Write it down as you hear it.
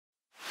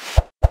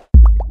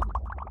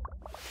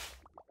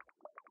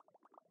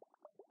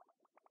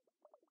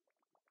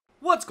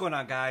What's going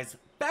on, guys?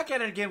 Back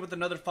at it again with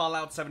another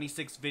Fallout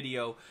 76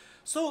 video.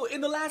 So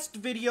in the last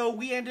video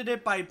we ended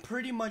it by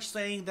pretty much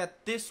saying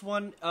that this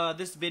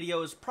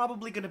video is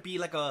probably gonna be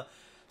like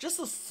just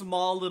a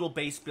small little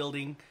base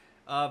building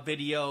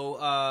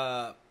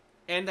video,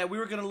 and that we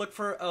were gonna look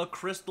for a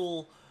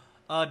crystal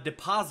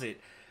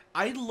deposit.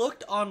 I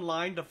looked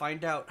online to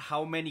find out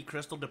how many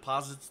crystal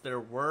deposits there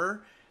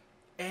were,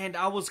 and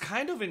I was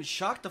kind of in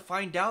shock to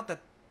find out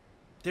that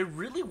there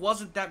really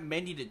wasn't that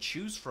many to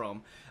choose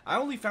from. I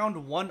only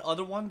found one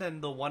other one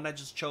than the one I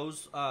just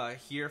chose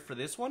here for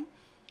this one.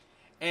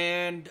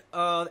 And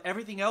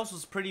everything else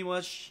was pretty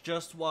much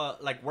just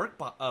like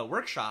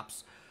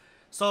workshops.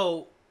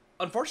 So,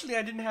 unfortunately,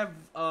 I didn't have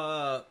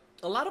a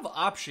lot of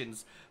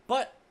options.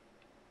 But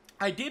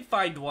I did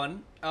find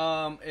one.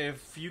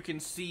 If you can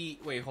see...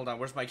 Wait, hold on.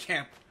 Where's my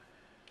camp?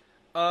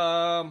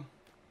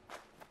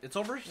 It's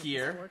over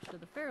here. If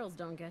the ferals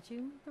don't get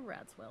you, the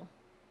rats will.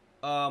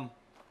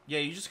 Yeah,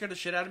 you just scared the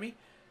shit out of me.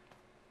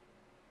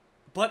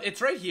 But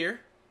it's right here.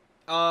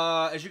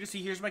 As you can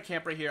see, here's my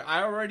camp right here.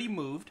 I already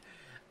moved.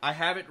 I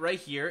have it right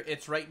here.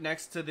 It's right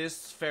next to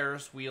this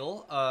Ferris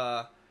wheel.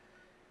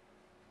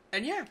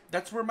 And yeah,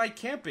 that's where my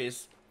camp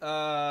is.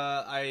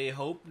 I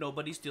hope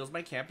nobody steals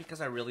my camp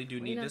because I really do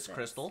need this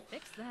crystal.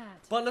 Fix that.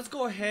 But let's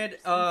go ahead.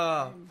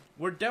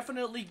 We're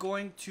definitely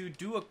going to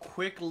do a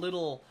quick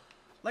little,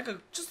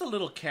 just a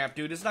little camp,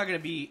 dude. It's not going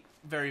to be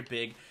very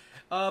big.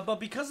 But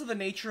because of the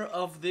nature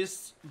of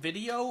this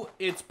video,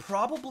 it's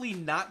probably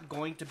not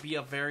going to be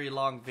a very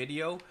long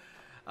video.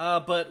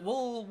 But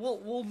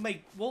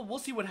we'll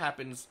see what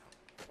happens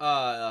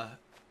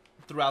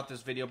throughout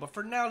this video. But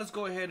for now, let's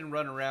go ahead and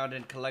run around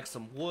and collect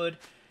some wood,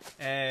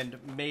 and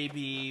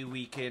maybe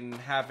we can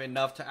have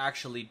enough to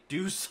actually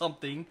do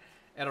something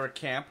at our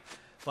camp.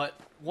 But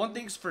one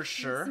thing's for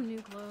sure, some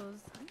new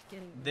clothes. I'm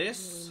getting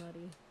this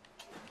really muddy.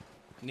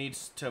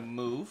 needs to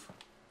move.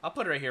 I'll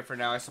put it right here for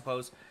now, I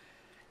suppose.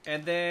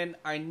 And then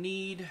I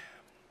need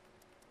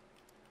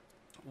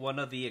one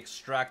of the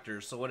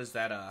extractors. So what is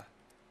that?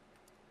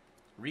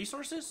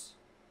 Resources?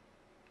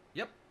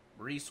 Yep,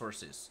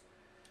 resources.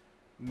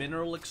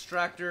 Mineral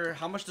extractor.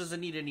 How much does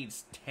it need? It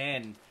needs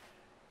 10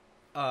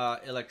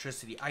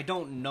 electricity. I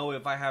don't know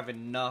if I have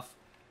enough.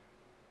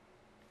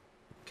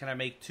 Can I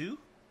make 2?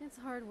 It's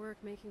hard work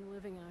making a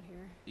living out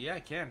here. Yeah,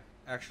 I can,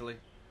 actually.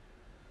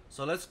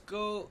 So let's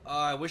go.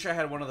 I wish I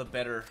had one of the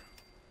better.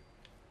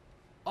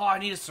 Oh, I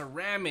need a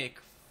ceramic.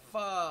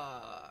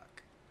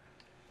 Fuck.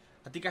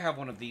 I think I have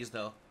one of these,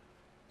 though.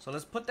 So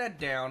let's put that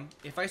down.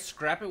 If I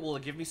scrap it, will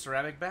it give me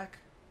ceramic back?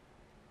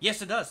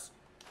 Yes, it does.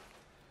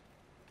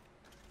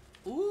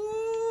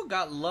 Ooh,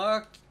 got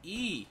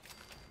lucky.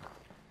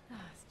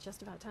 It's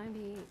just about time to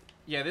eat.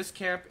 Yeah, this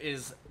camp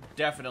is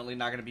definitely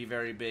not going to be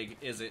very big,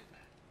 is it?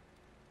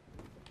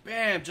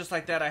 Bam, just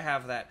like that, I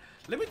have that.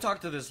 Let me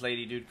talk to this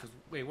lady, dude. Cause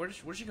wait, where'd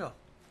she go?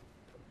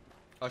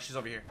 Oh, she's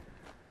over here.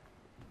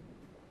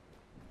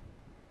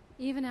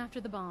 Even after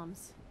the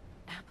bombs,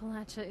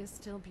 Appalachia is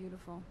still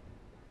beautiful.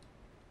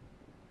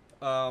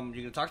 You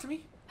gonna talk to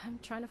me? I'm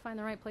trying to find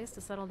the right place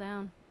to settle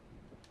down.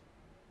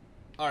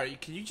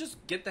 Alright, can you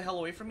just get the hell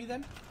away from me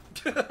then?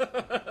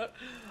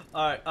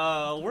 Alright,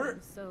 we're...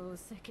 I'm so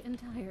sick and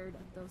tired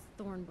of those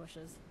thorn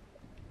bushes.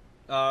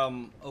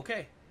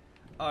 Okay.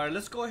 Alright,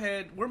 let's go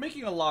ahead. We're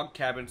making a log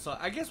cabin, so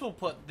I guess we'll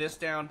put this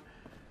down.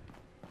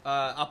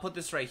 I'll put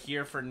this right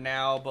here for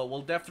now, but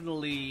we'll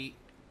definitely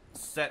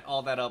set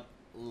all that up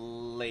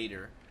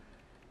later.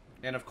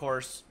 And of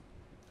course,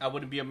 I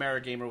wouldn't be a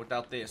AmeriGamer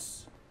without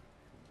this.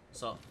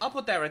 So I'll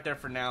put that right there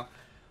for now.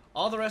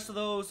 All the rest of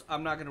those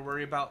I'm not going to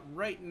worry about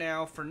right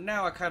now. For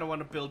now, I kind of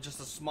want to build just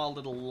a small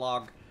little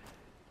log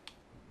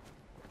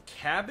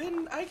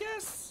cabin, I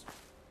guess?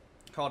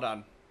 Hold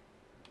on.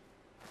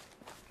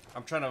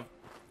 I'm trying to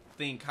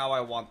think how I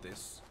want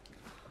this.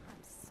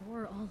 I'm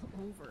sore all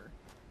over.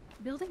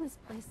 Building this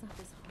place up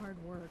is hard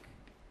work.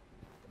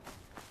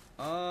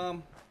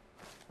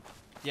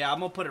 Yeah,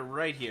 I'm gonna put it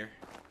right here.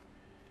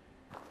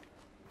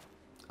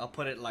 I'll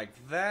put it like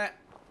that.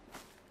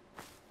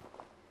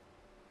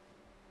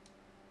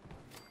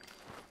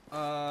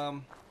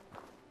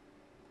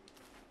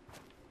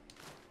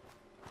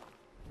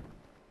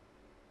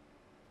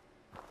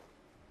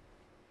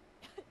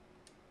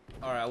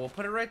 Alright, we'll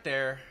put it right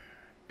there.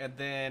 And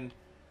then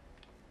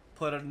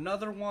put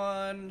another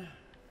one.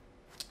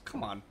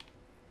 Come on.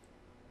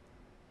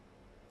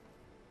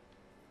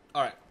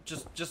 Alright,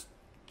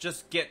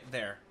 just get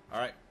there.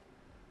 Alright.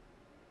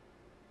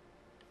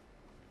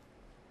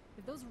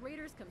 If those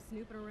raiders come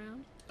snooping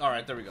around...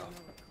 Alright, there we go.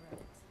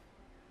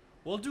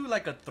 We'll do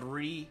like a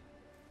 3...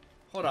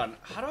 Hold on.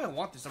 How do I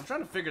want this? I'm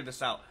trying to figure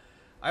this out.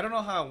 I don't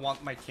know how I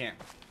want my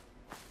camp.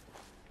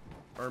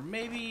 Or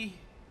maybe...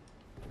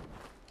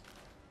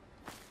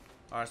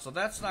 Alright, so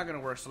that's not going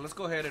to work. So let's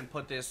go ahead and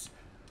put this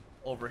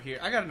over here.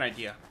 I got an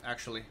idea,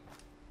 actually.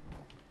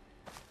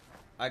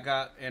 I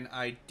got an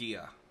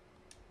idea.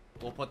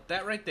 We'll put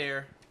that right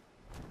there.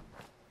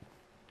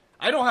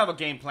 I don't have a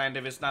game plan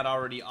if it's not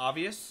already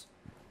obvious.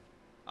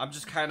 I'm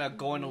just kind of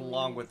going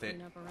along with it.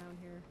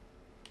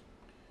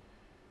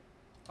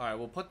 Alright,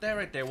 we'll put that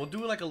right there. We'll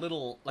do like a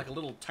little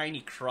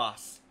tiny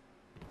cross.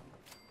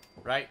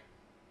 Right?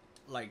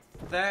 Like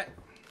that.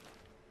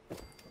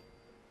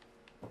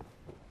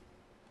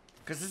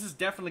 Because this is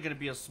definitely going to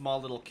be a small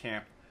little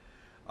camp.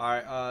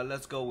 Alright,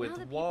 let's go with now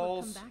that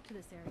walls. people come back to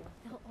this area,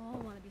 they'll all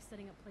want to be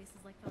setting up places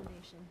like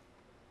Foundation.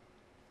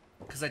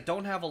 Because I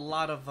don't have a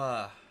lot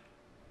of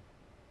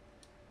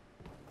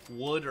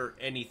wood or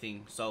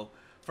anything. So,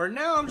 for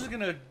now, I'm just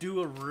going to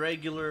do a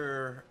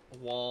regular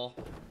wall.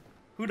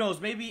 Who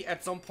knows, maybe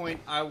at some point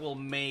I will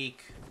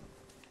make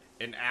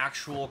an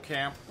actual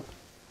camp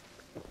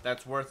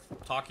that's worth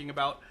talking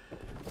about.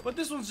 But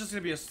this one's just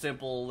gonna be a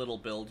simple little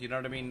build, you know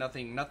what I mean?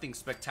 Nothing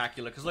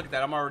spectacular. Cause look at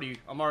that, I'm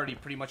already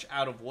pretty much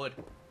out of wood.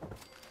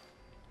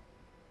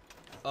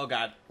 Oh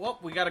god. Well,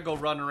 we gotta go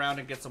run around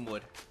and get some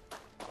wood.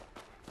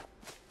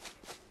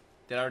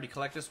 Did I already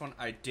collect this one?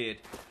 I did.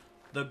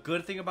 The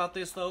good thing about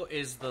this though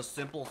is the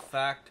simple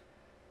fact.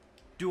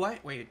 Do I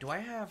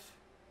have?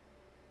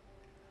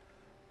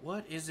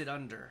 What is it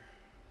under?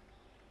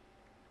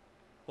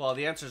 Well,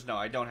 the answer is no,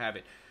 I don't have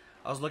it.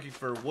 I was looking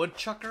for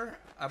woodchucker,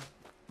 I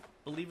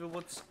believe it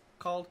what's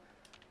called.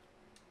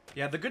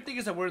 Yeah, the good thing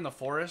is that we're in the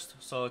forest,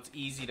 so it's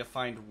easy to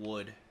find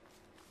wood.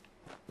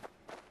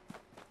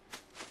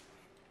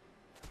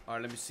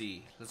 Alright, let me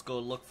see. Let's go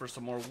look for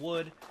some more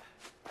wood.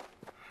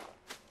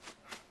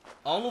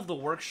 All of the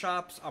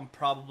workshops, I'm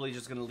probably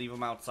just going to leave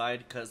them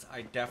outside, because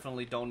I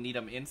definitely don't need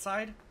them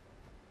inside.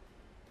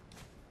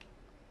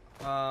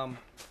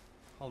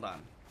 Hold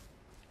on.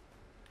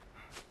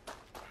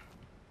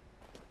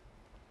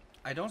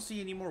 I don't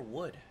see any more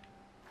wood.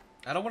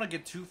 I don't want to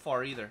get too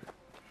far either.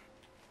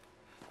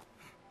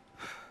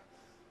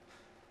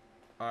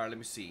 Alright, let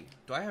me see.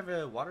 Do I have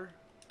water?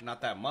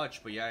 Not that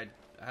much, but yeah,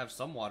 I have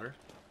some water.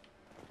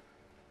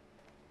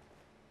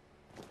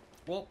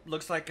 Well,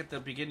 looks like at the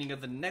beginning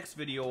of the next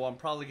video, I'm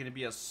probably going to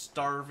be a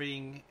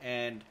starving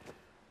and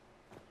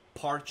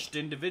parched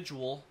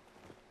individual.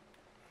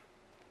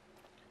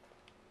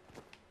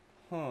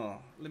 Huh,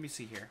 let me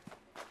see here.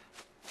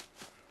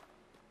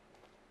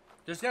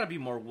 There's got to be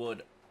more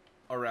wood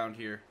around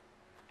here.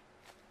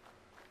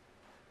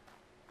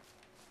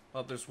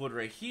 Oh, there's wood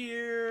right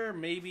here.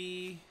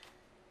 Maybe.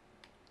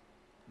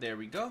 There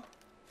we go.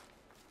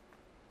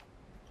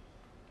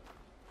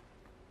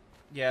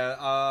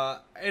 Yeah,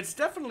 it's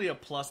definitely a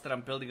plus that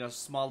I'm building a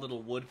small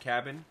little wood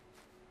cabin.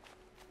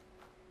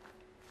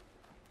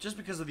 Just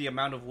because of the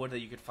amount of wood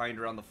that you could find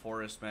around the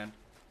forest, man.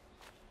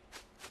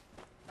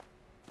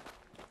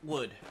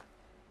 Wood.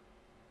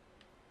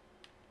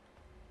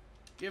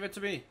 Give it to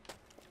me.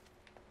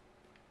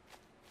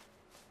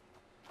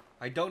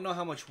 I don't know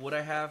how much wood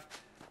I have,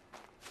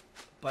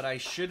 but I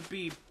should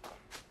be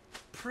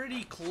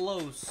pretty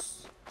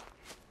close.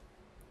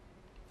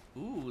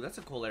 Ooh, that's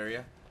a cool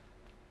area.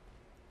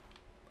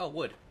 Oh,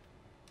 wood.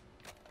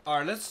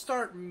 Alright, let's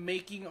start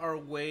making our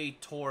way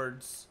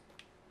towards...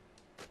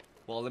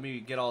 Well, let me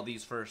get all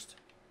these first.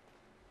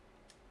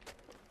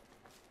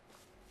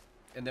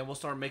 And then we'll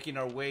start making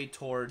our way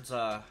towards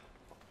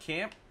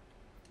camp.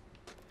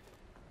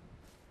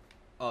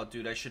 Oh,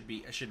 dude, I should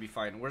be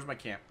fine. Where's my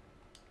camp?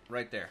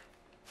 Right there.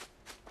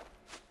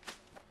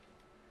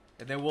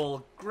 And then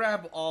we'll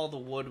grab all the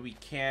wood we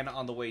can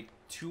on the way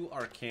to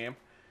our camp.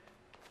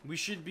 We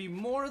should be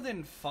more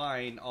than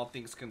fine, all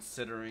things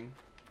considering.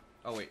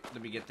 Oh, wait.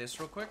 Let me get this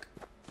real quick.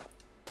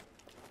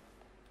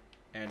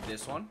 And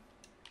this one.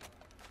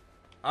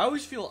 I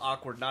always feel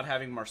awkward not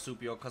having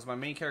marsupial because my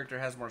main character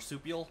has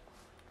marsupial.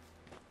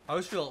 I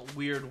always feel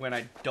weird when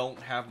I don't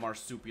have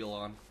marsupial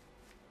on.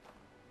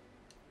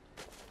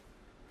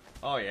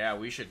 Oh, yeah.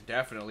 We should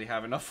definitely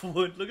have enough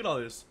wood. Look at all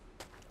this.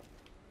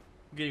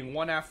 I'm getting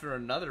one after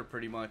another,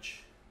 pretty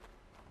much.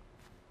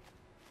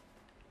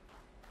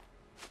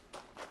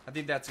 I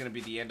think that's going to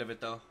be the end of it,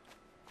 though.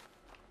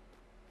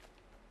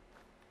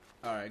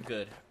 Alright,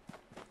 good.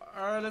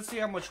 Alright, let's see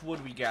how much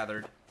wood we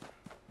gathered.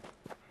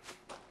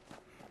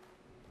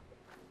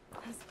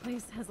 This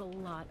place has a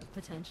lot of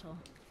potential.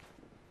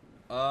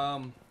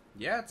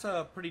 Yeah, it's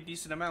a pretty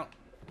decent amount.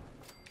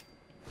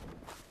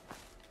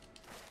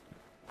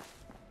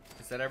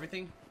 Is that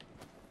everything?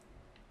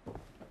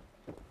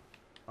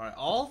 Alright,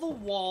 all the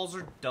walls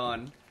are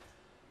done.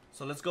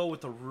 So let's go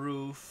with the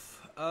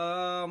roof.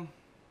 What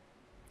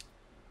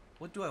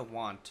do I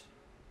want?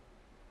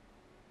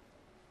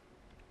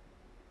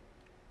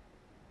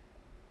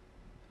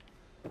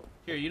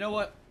 Here, you know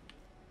what?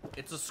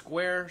 It's a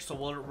square, so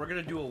we're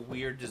gonna do a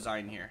weird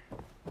design here.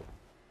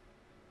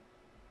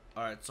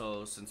 Alright,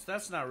 so since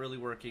that's not really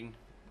working,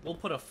 we'll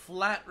put a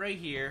flat right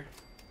here.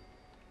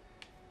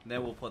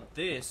 Then we'll put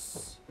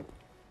this.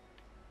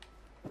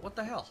 What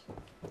the hell?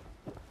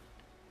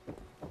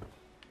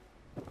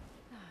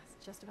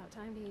 It's just about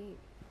time to eat.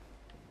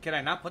 Can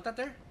I not put that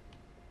there?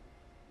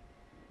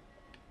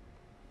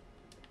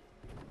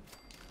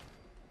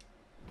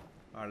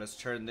 Alright, let's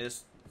turn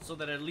this so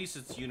that at least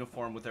it's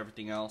uniform with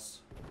everything else.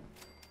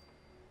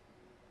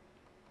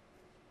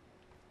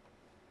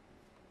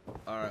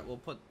 Alright, we'll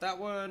put that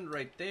one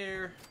right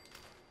there.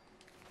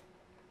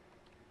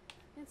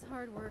 It's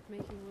hard work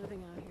making a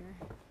living out here.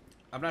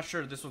 I'm not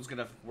sure this one's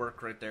gonna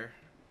work right there.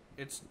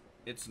 It's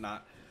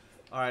not.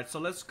 Alright, so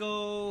let's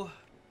go.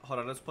 Hold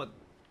on, let's put.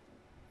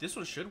 This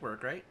one should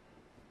work, right?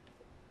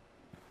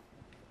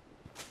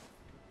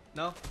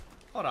 No?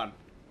 Hold on.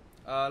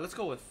 Let's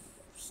go with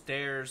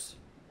stairs.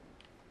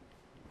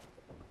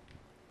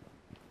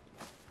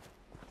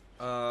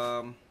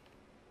 Alright,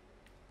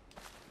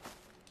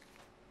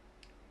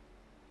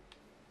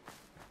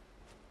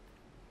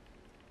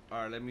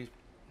 let me.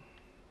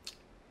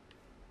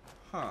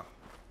 Huh.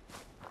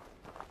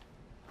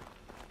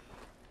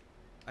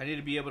 I need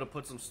to be able to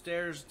put some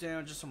stairs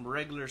down, just some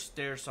regular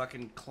stairs so I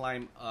can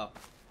climb up.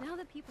 Now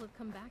that people have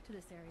come back to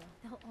this area,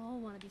 they'll all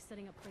want to be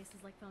setting up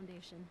places like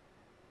Foundation.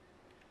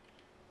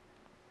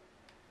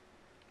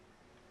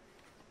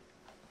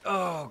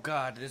 Oh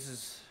god, this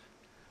is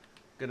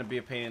gonna be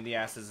a pain in the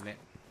ass, isn't it?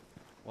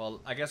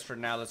 Well, I guess for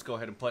now, let's go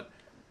ahead and put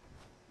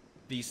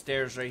these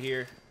stairs right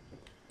here.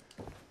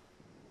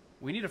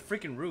 We need a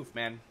freaking roof,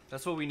 man.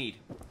 That's what we need.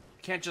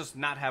 Can't just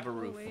not have a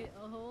roof. Wait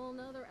a whole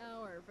nother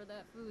hour for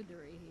that food to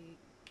reheat.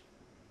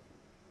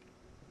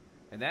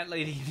 And that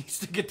lady needs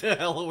to get the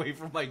hell away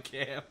from my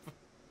camp.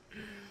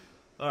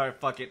 Alright,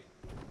 fuck it.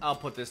 I'll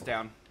put this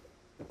down.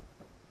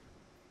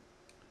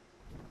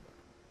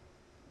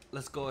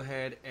 Let's go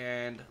ahead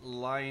and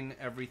line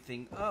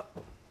everything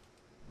up.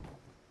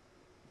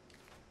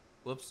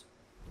 Whoops.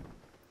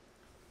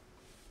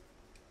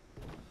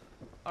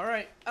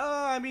 Alright.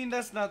 I mean,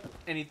 that's not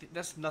anything.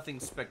 That's nothing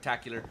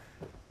spectacular.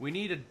 We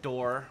need a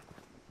door.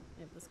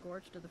 If the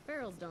Scorched or the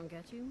Ferals don't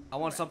get you... I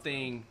want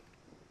something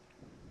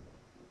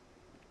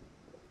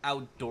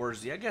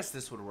outdoorsy. I guess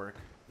this would work.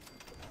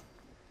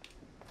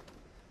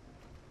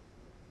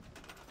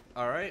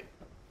 Alright.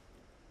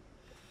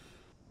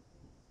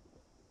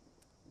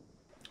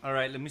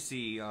 Alright, let me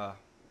see. I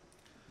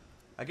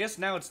guess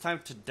now it's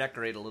time to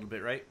decorate a little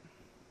bit, right?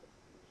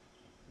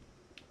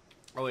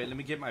 Oh wait, let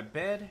me get my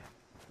bed.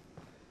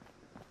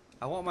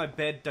 I want my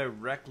bed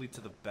directly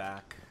to the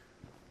back.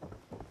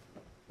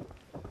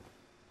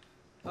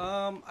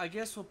 I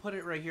guess we'll put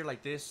it right here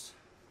like this.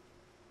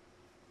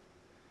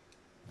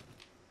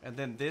 And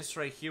then this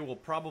right here will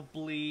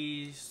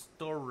probably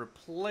store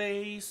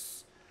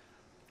replace.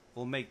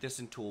 We'll make this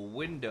into a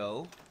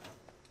window.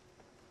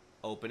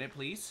 Open it,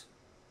 please.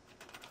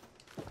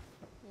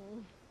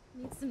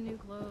 Need some new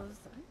clothes.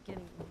 I'm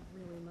getting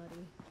really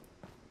muddy.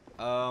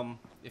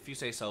 If you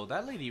say so.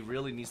 That lady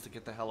really needs to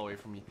get the hell away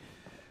from me.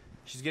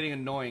 She's getting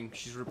annoying.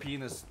 She's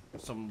repeating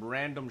some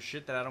random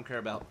shit that I don't care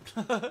about.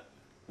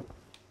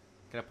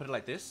 Can I put it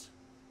like this?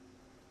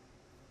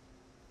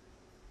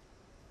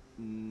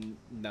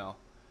 No.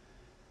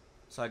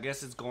 So I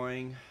guess it's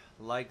going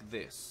like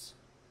this.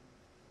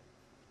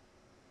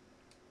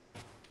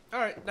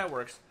 Alright, that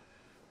works.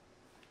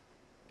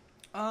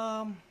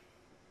 Well,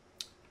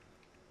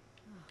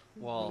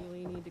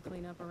 we need to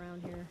clean up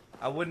around here.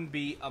 I wouldn't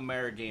be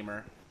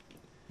AmeriGamer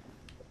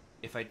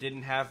if I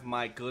didn't have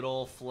my good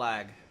old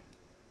flag.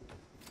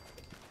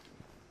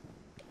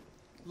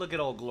 Look at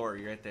old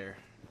Glory right there.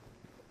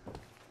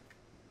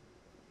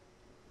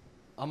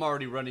 I'm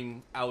already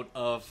running out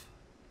of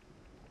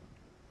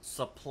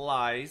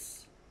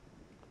supplies.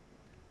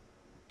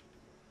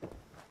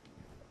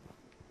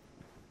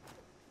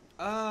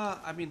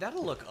 I mean,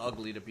 that'll look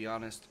ugly, to be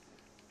honest.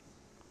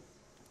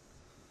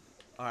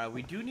 Alright,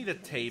 we do need a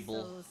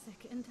table. I'm so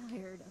sick and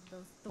tired of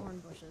those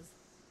thorn bushes.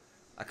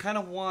 I kind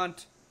of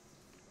want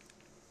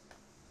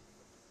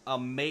a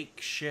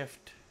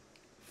makeshift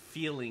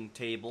feeling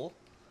table.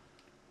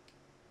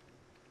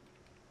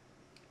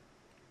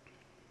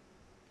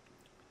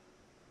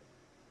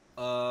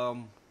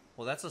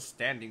 Well, that's a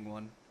standing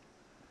one.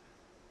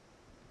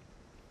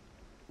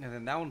 And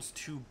then that one's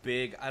too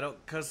big.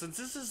 Cause since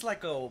this is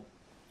like a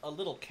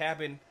little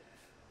cabin,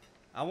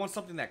 I want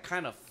something that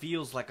kind of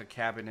feels like a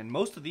cabin. And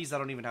most of these I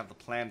don't even have the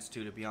plans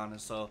to be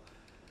honest. So,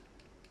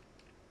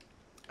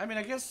 I mean,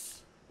 I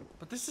guess,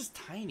 but this is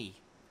tiny.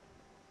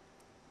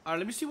 Alright,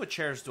 let me see what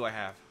chairs do I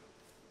have.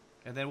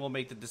 And then we'll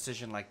make the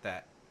decision like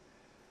that.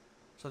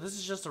 So this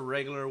is just a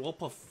regular, we'll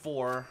put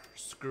 4,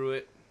 screw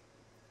it.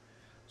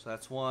 So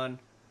that's 1,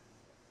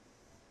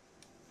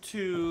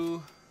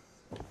 2,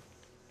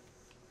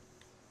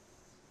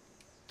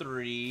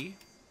 3,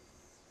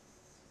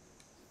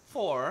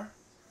 4.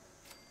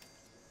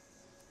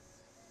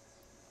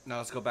 Now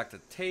let's go back to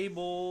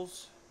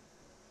tables.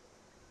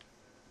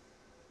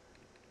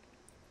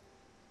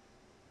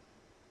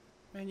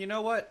 Man, you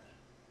know what?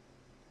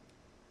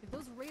 If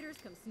those raiders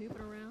come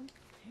snooping around,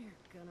 they're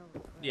gonna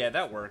regret it. Yeah,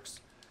 that works.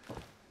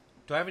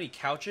 Do I have any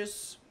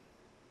couches?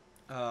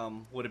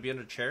 Would it be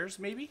under chairs,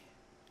 maybe?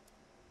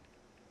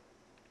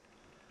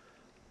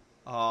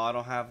 Oh, I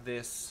don't have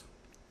this.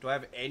 Do I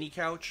have any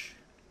couch?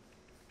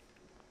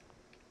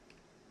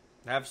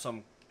 I have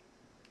some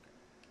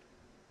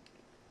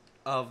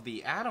of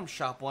the Atom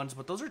Shop ones,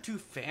 but those are too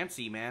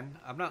fancy, man.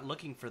 I'm not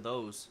looking for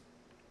those.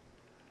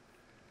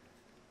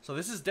 So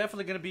this is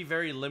definitely going to be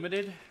very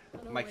limited.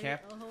 My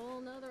camp. A whole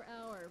nother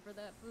hour for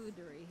that food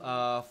to reheat.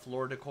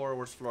 Floor decor.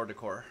 Where's floor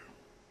decor?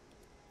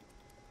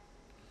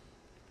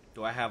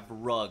 Do I have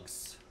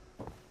rugs?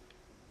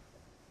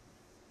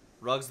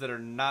 Rugs that are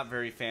not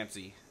very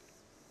fancy.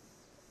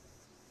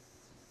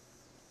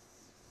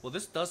 Well,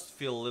 this does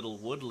feel a little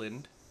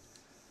woodland.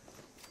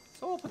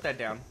 So we'll put that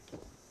down.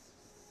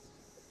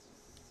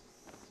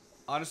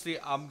 Honestly,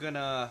 I'm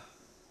gonna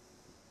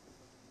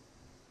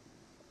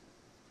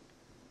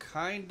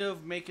kind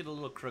of make it a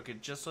little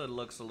crooked just so it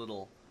looks a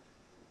little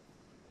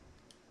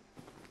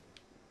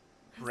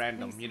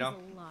random, you know?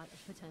 A lot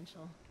of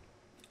potential.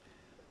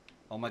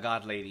 Oh my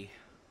god, lady.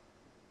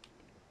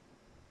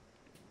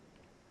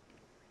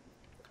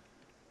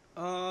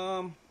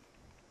 Yeah,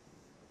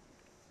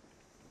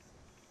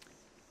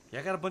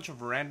 I got a bunch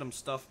of random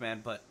stuff,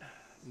 man, but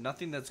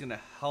nothing that's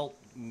gonna help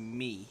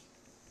me.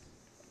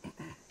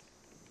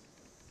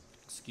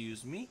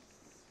 Excuse me.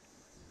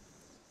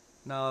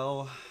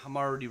 No, I'm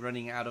already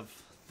running out of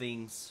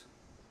things.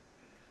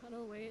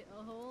 Gotta wait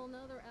a whole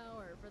nother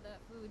hour for that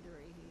food to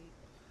reheat.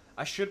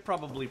 I should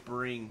probably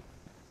bring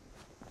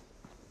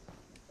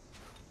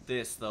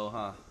this, though,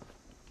 huh?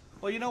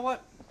 Well, you know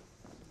what?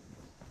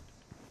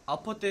 I'll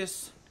put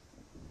this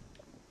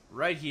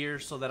right here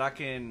so that I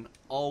can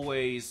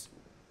always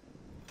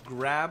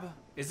grab...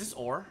 Is this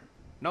ore?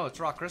 No, it's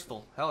rock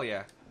crystal. Hell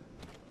yeah.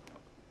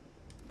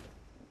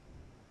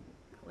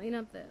 Clean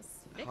up this.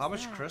 Fix How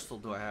much that. crystal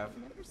do I have?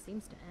 It never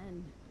seems to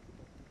end.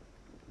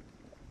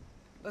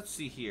 Let's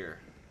see here.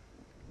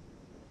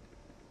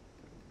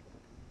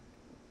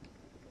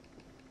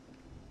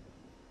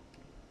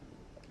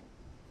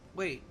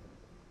 Wait.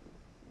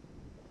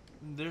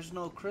 There's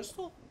no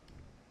crystal?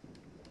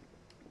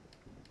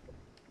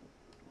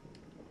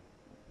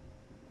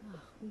 Oh,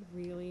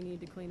 we really need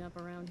to clean up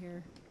around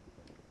here.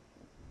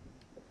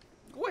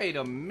 Wait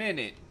a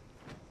minute.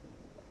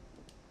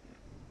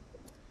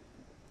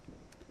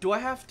 Do I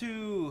have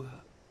to...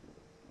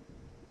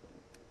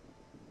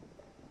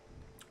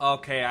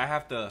 Okay, I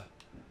have to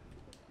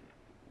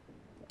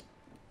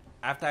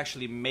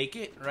actually make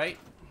it, right?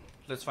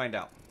 Let's find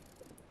out.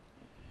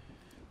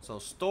 So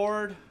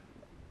stored.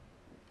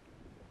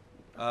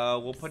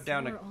 We'll put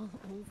down a... all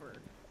over.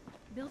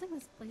 Building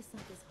this place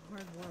up is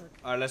hard work.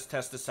 Alright, let's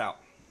test this out.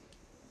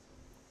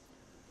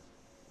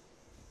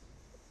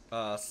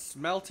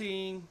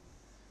 Smelting.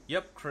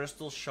 Yep,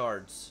 crystal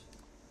shards.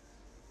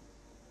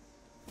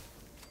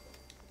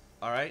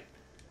 Alright.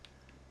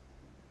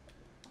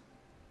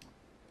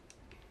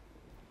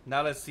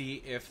 Now let's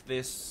see if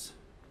this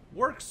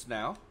works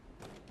now.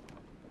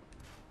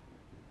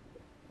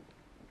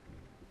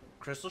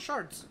 Crystal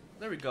shards.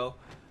 There we go.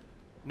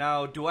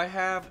 Now, do I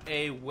have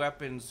a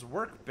weapons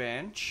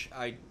workbench?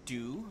 I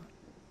do.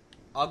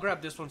 I'll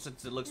grab this one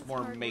since it looks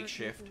more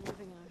makeshift.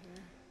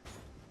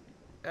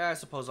 I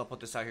suppose I'll put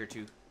this out here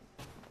too.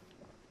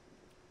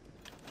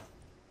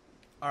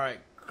 Alright.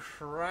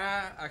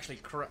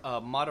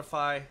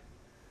 Modify.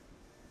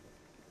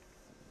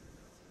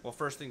 Well,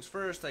 first things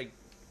first,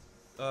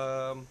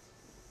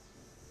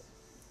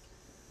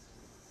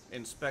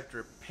 inspect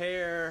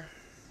repair.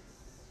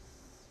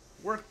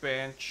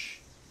 Workbench.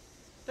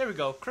 There we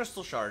go.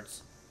 Crystal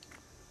shards.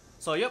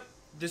 So, yep.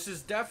 This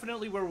is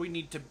definitely where we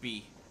need to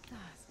be.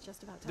 It's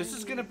just about time. This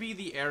is going to be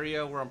the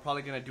area where I'm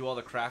probably going to do all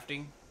the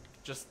crafting.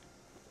 Just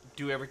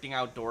do everything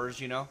outdoors,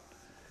 you know?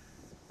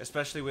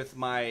 Especially with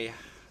my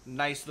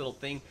nice little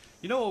thing.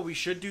 You know what we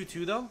should do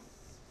too, though?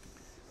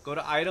 Go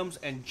to items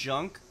and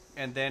junk,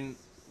 and then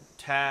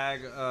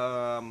tag,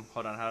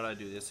 hold on, how did I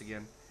do this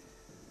again?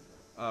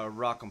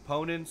 Raw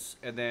components,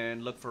 and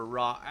then look for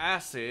raw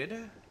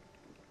acid.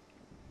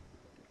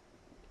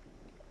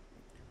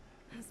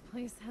 This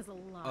place has a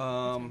lot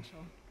of potential.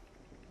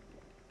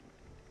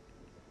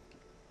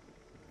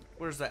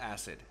 Where's the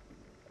acid?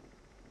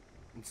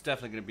 It's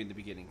definitely going to be in the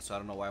beginning, so I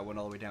don't know why I went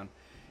all the way down.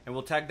 And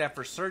we'll tag that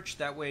for search.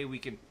 That way we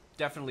can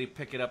definitely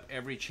pick it up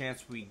every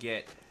chance we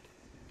get.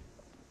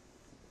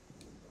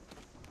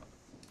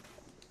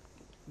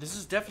 This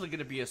is definitely going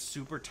to be a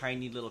super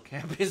tiny little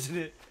camp, isn't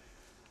it?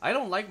 I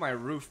don't like my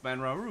roof, man.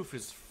 My roof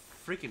is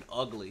freaking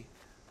ugly.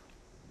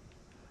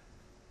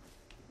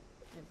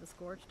 If the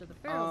scorched or the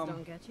ferals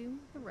don't get you,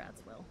 the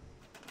rats will.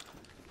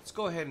 Let's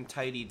go ahead and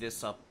tidy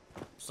this up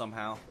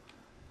somehow.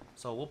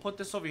 So we'll put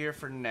this over here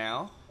for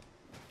now.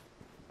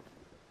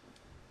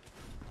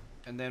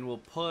 And then we'll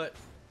put...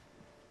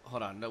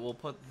 Hold on. We'll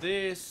put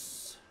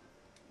this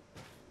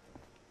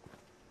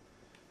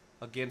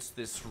against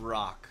this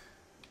rock.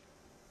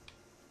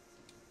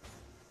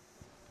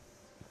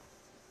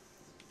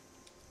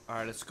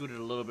 Alright, let's scoot it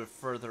a little bit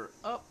further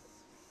up.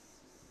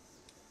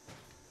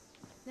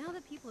 Now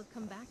that people have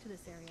come back to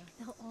this area,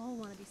 they'll all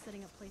want to be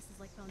setting up places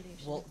like Foundation.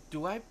 Well,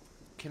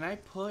 can I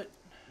put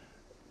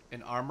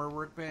an armor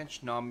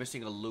workbench? No, I'm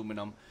missing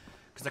aluminum.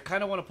 Because I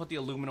kind of want to put the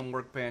aluminum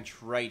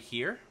workbench right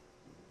here.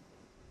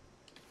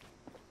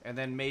 And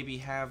then maybe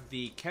have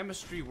the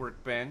chemistry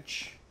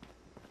workbench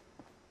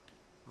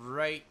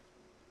right...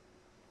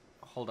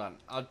 Hold on.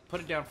 I'll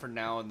put it down for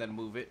now and then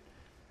move it.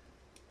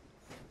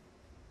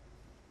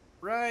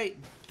 Right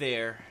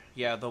there.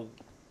 Yeah, the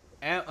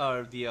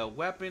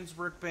weapons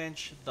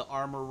workbench, the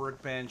armor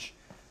workbench,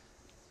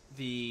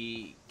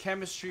 The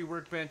chemistry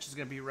workbench is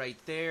going to be right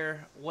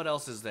there. What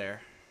else is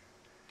there?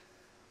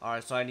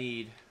 Alright, so I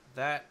need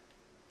that.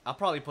 I'll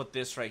probably put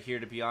this right here,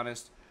 to be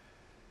honest.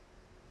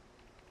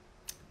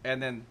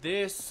 And then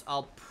this,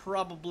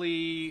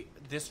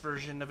 this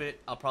version of it,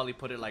 I'll probably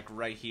put it like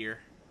right here.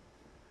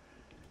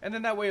 And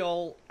then that way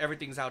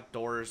everything's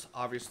outdoors,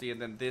 obviously.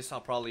 And then this,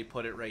 I'll probably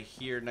put it right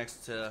here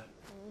next to...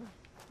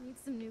 Need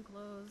some new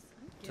clothes.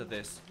 To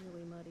this.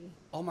 Really muddy.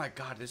 Oh my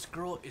god, this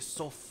girl is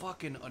so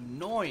fucking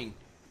annoying.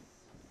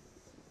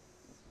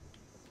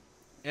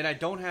 And I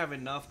don't have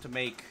enough to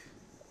make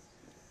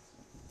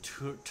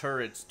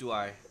turrets, do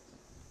I?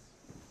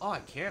 Oh, I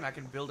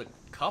can build a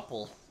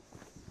couple.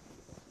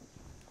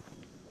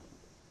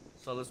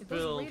 So let's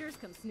build those raiders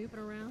come snooping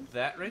around,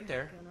 that right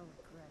there. Gonna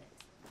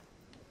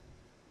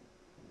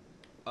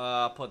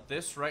regret it. Put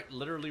this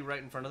literally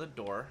right in front of the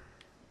door.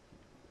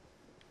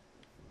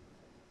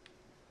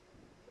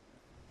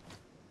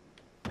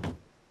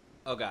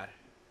 Oh god.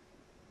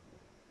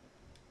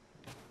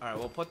 Alright,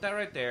 we'll put that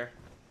right there.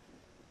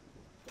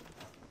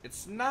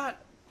 It's not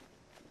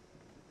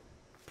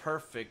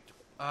perfect.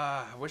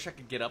 I wish I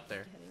could get up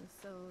there. Getting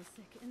so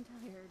sick and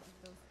tired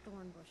of those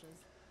thorn bushes.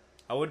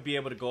 I would be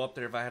able to go up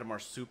there if I had a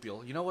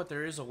marsupial. You know what?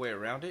 There is a way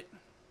around it.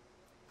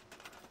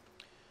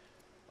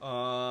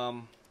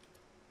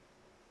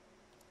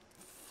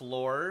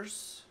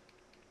 Floors.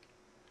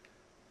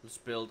 Let's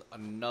build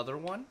another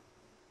one.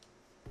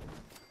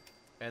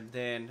 And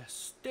then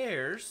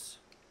stairs.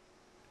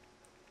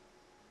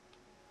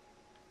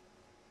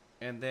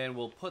 And then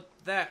we'll put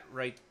that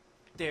right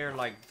there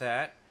like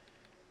that.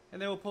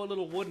 And then we'll put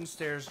little wooden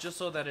stairs just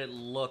so that it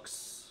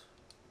looks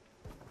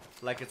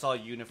like it's all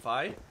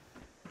unified.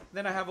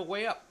 Then I have a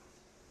way up.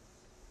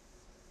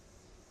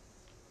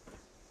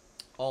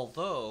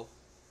 Although,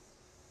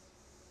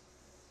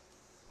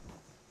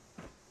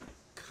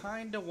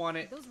 kinda want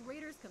it those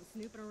raiders come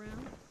snooping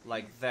around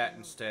like that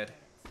instead.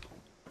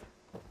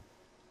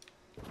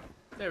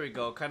 There we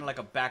go, kind of like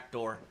a back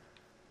door.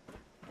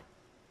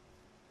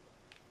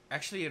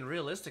 Actually, and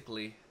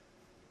realistically,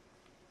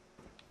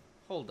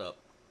 hold up.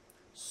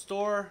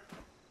 Store.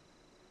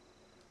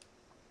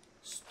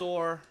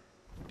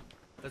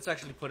 Let's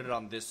actually put it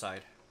on this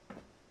side.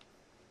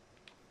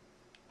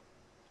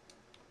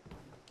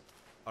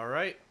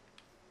 Alright.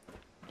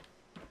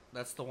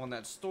 That's the one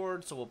that's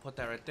stored, so we'll put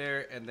that right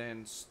there. And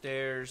then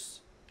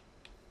stairs.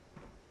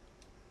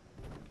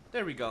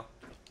 There we go.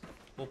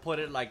 We'll put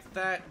it like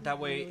that. That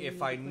way,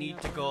 if I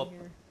need to go up,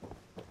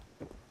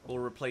 we'll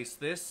replace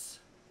this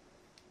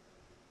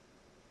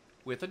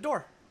with a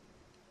door.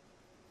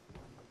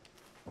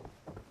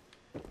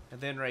 And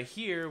then right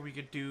here, we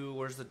could do,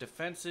 where's the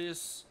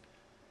defenses?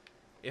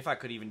 If I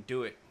could even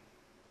do it.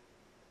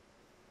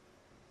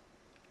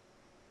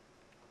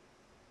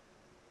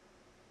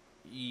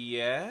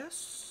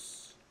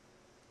 Yes.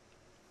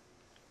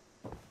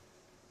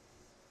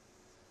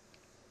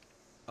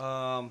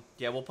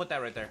 Yeah, we'll put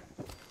that right there.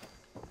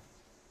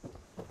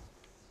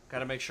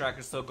 Gotta make sure I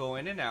can still go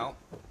in and out.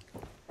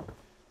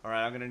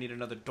 Alright, I'm gonna need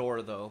another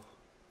door though.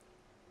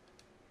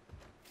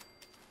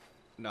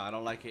 No, I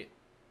don't like it.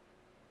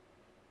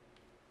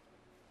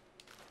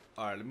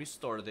 Alright, let me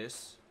store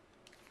this.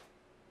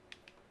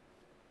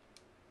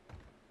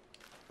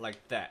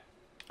 Like that.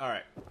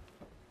 Alright.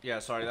 Yeah,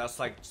 sorry, that's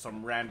like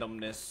some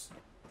randomness.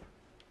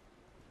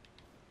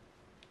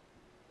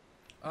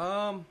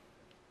 I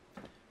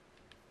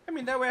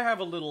mean, that way I have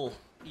a little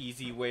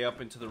easy way up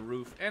into the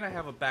roof, and I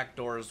have a back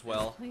door as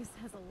well. This place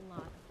has a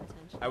lot of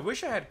potential. I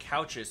wish I had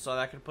couches so that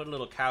I could put a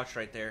little couch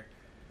right there.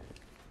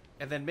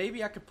 And then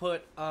maybe I could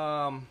put,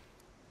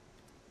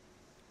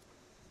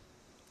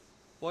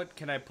 what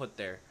can I put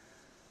there?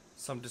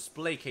 Some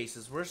display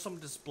cases. Where's some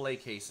display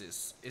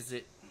cases? Is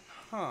it,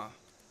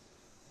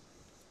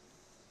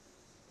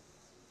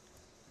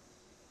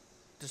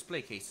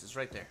 display cases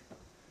right there.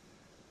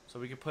 So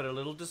we could put a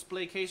little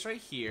display case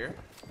right here.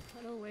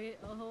 Gotta wait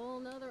a whole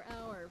nother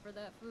hour for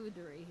that food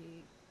to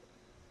reheat.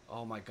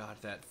 Oh my god,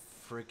 that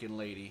freaking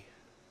lady.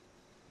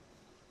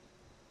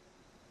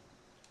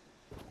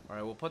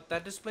 Alright, we'll put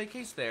that display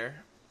case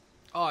there.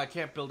 Oh, I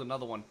can't build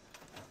another one.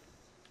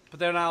 But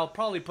then I'll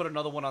probably put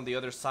another one on the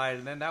other side,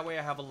 and then that way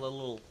I have a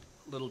little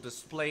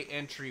display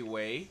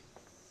entryway.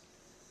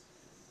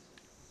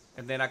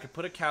 And then I could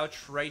put a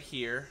couch right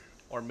here,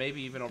 or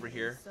maybe even over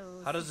here.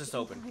 So how does this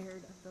open?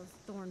 Tired of those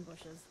thorn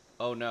bushes.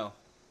 Oh no.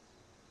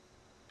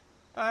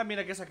 I mean,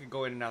 I guess I could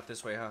go in and out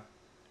this way, huh?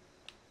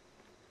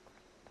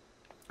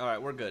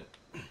 Alright, we're good.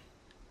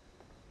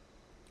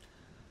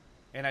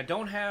 And I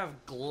don't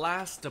have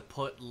glass to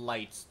put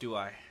lights, do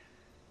I?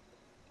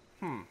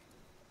 You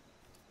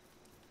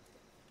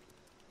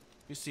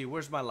see,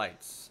 where's my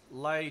lights?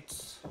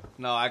 Lights.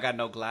 No, I got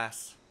no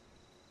glass.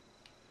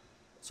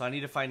 So I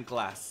need to find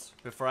glass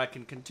before I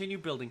can continue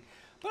building.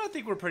 But I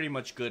think we're pretty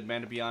much good, man,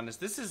 to be honest.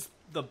 This is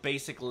the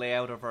basic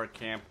layout of our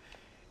camp.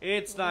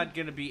 It's not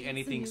going to be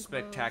anything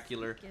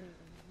spectacular. Really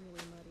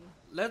muddy.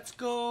 Let's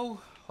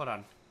go... Hold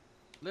on.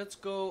 Let's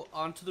go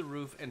onto the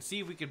roof and see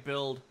if we could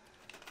build...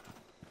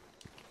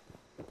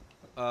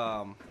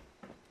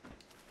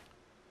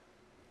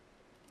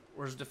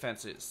 Where's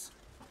defenses?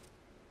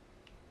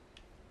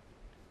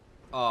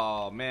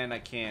 Oh man, I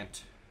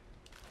can't.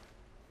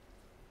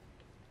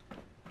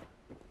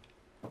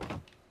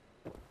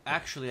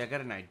 Actually, I got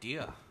an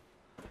idea.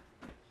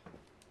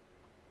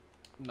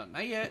 No,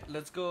 not yet.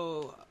 Let's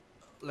go.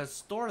 Let's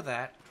store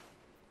that.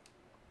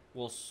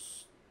 We'll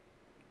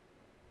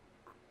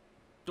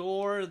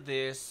store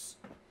this.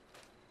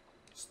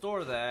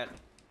 Store that.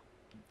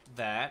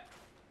 That.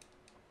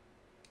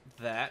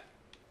 That.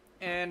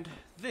 And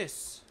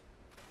this.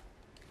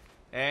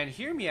 And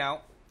hear me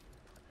out.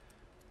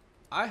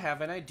 I have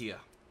an idea.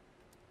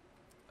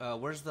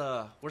 Where's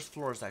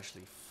floors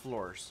actually?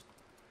 Floors.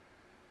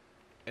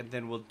 And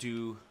then we'll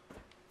do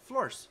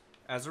floors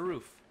as a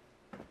roof.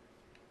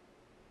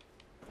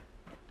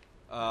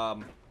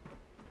 Alright,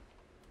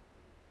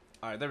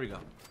 there we go.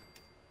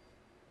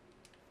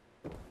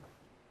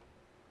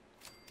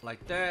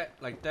 Like that,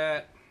 like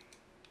that.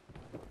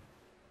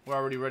 We're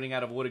already running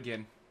out of wood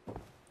again.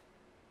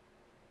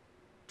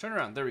 Turn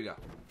around, there we go.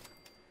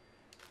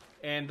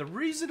 And the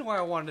reason why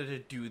I wanted to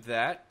do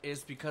that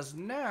is because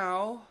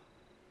now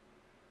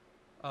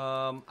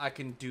I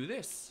can do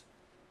this.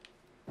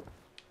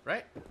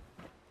 Right?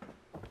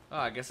 Oh,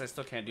 I guess I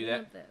still can't do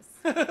that. This.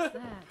 What's that? Ugh,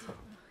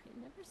 it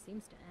never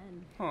seems to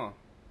end. Huh.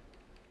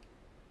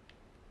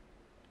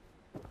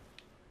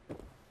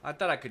 I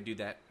thought I could do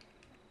that.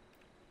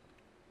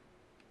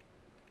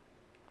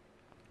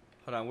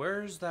 Hold on,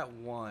 where's that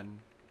one?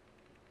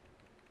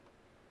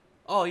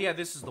 Oh, yeah,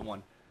 this is the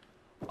one.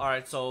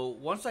 Alright, so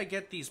once I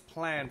get these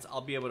plans,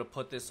 I'll be able to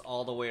put this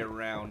all the way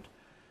around.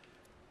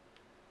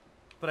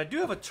 But I do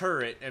have a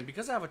turret, and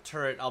because I have a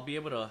turret, I'll be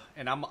able to,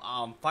 and I'm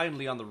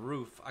finally on the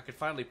roof, I could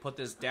finally put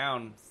this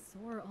down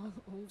Sore all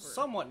over.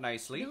 somewhat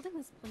nicely. Building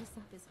this place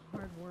up is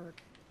hard work.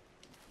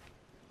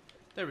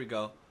 There we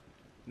go.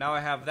 Now I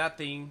have that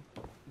thing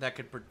that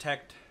could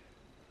protect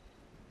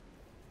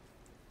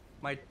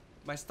my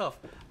stuff.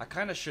 I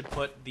kind of should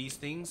put these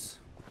things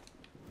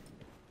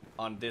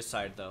on this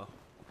side, though.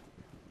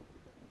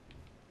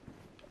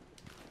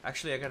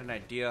 Actually, I got an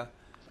idea.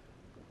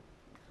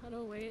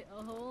 Gotta wait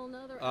a whole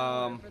nother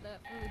hour for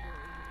that food.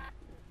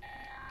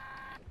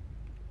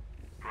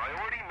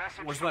 Priority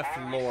message. Where's my to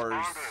all floors?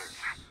 responders.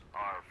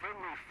 Our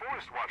friendly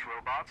forest watch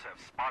robots have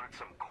spotted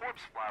some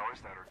corpse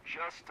flowers that are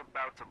just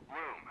about to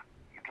bloom.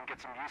 You can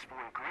get some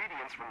useful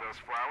ingredients from those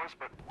flowers,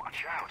 but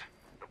watch out.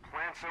 The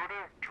plant's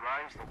odor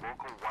drives the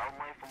local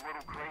wildlife a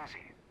little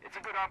crazy. It's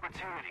a good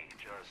opportunity.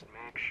 Just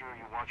make sure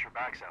you watch your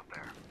backs out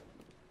there.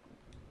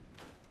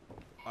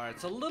 Alright,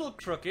 it's a little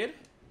crooked.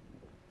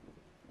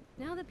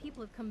 Now that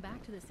people have come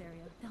back to this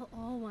area, they'll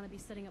all want to be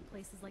setting up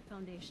places like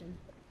Foundation.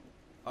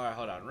 Alright,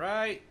 hold on.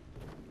 Right.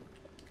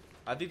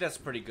 I think that's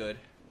pretty good.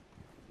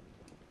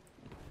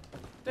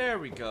 There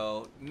we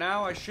go.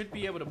 Now I should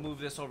be able to move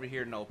this over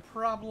here, no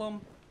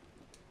problem.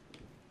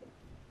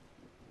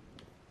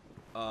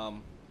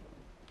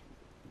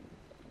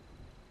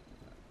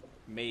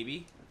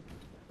 Maybe.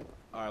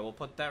 Alright, we'll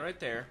put that right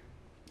there.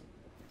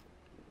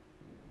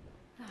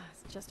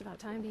 It's just about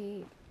time to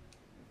eat.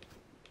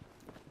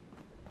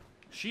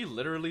 She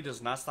literally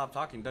does not stop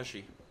talking, does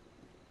she?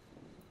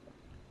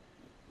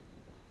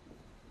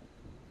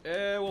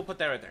 We'll put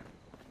that right there.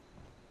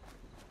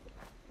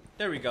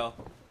 There we go.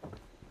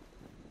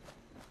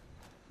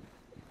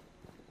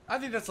 I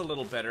think that's a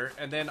little better.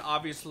 And then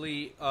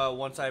obviously,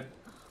 once I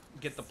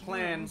get the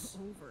plans,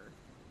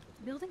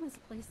 Building this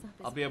place up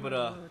is I'll be able to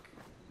hard work.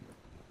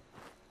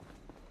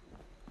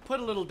 put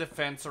a little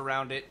defense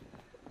around it,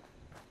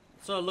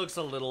 so it looks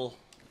a little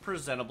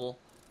presentable.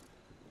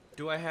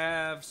 Do I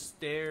have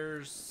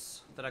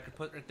stairs that I could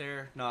put right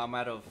there? No, I'm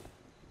out of...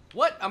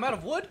 What? I'm out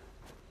of wood?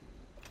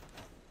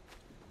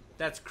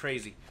 That's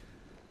crazy.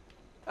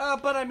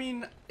 But I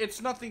mean,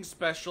 it's nothing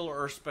special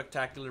or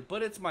spectacular,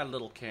 but it's my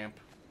little camp.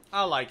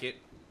 I like it.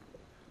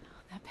 Oh,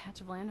 that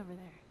patch of land over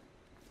there.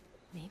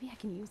 Maybe I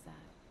can use that.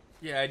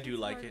 Yeah, I do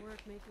like hard it.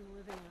 work making a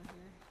living out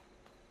here.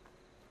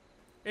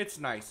 It's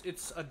nice.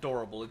 It's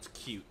adorable. It's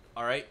cute.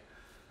 Alright?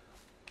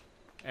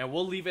 And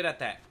we'll leave it at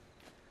that.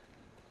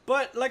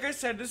 But, like I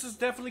said, this is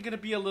definitely going to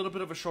be a little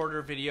bit of a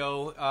shorter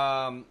video.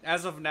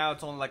 As of now,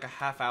 it's only like a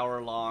half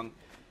hour long.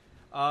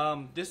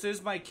 This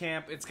is my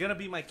camp. It's going to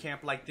be my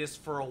camp like this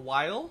for a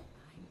while.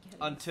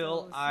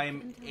 Until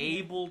I'm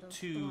able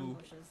to...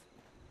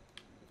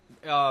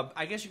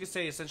 I guess you could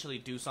say essentially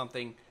do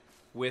something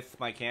with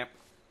my camp.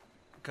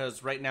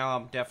 Because right now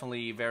I'm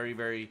definitely very,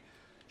 very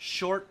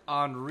short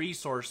on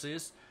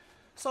resources.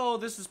 So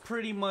this is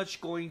pretty much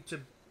going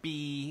to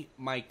be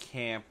my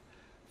camp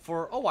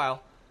for a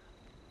while.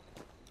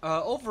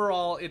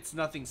 Overall, it's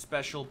nothing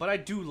special, but I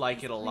do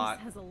like it a lot.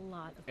 Has a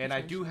lot of and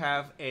I do potential.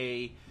 have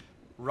a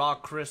raw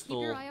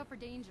crystal Keep your eye out for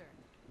danger.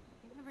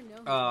 You never know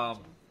who's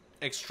watching.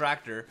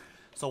 extractor.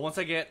 So once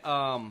I get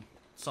some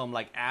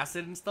like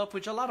acid and stuff,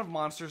 which a lot of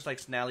monsters like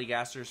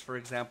snallygasters, for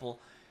example,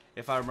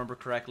 if I remember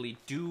correctly,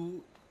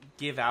 do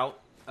give out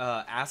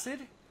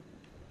acid.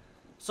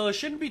 So it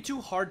shouldn't be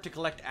too hard to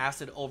collect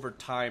acid over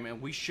time, and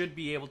we should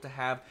be able to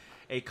have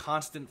a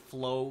constant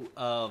flow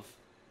of,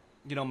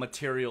 you know,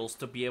 materials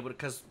to be able to,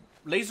 because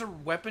laser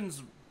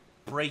weapons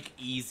break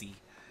easy.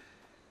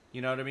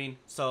 You know what I mean?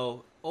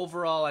 So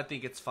overall, I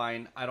think it's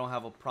fine. I don't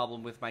have a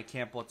problem with my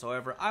camp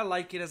whatsoever. I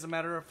like it, as a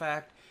matter of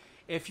fact.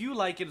 If you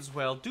like it as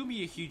well, do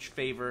me a huge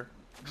favor.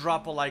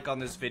 Drop a like on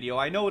this video.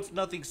 I know it's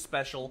nothing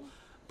special,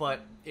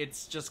 but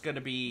it's just going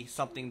to be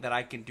something that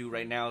I can do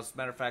right now. As a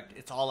matter of fact,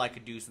 it's all I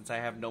could do since I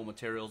have no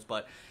materials.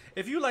 But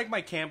if you like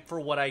my camp for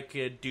what I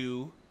could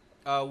do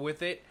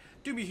with it,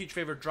 do me a huge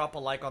favor, drop a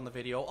like on the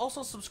video.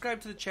 Also, subscribe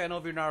to the channel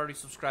if you're not already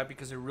subscribed,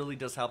 because it really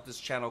does help this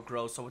channel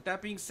grow. So with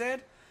that being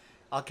said,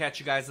 I'll catch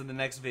you guys in the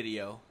next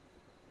video.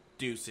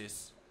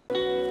 Deuces.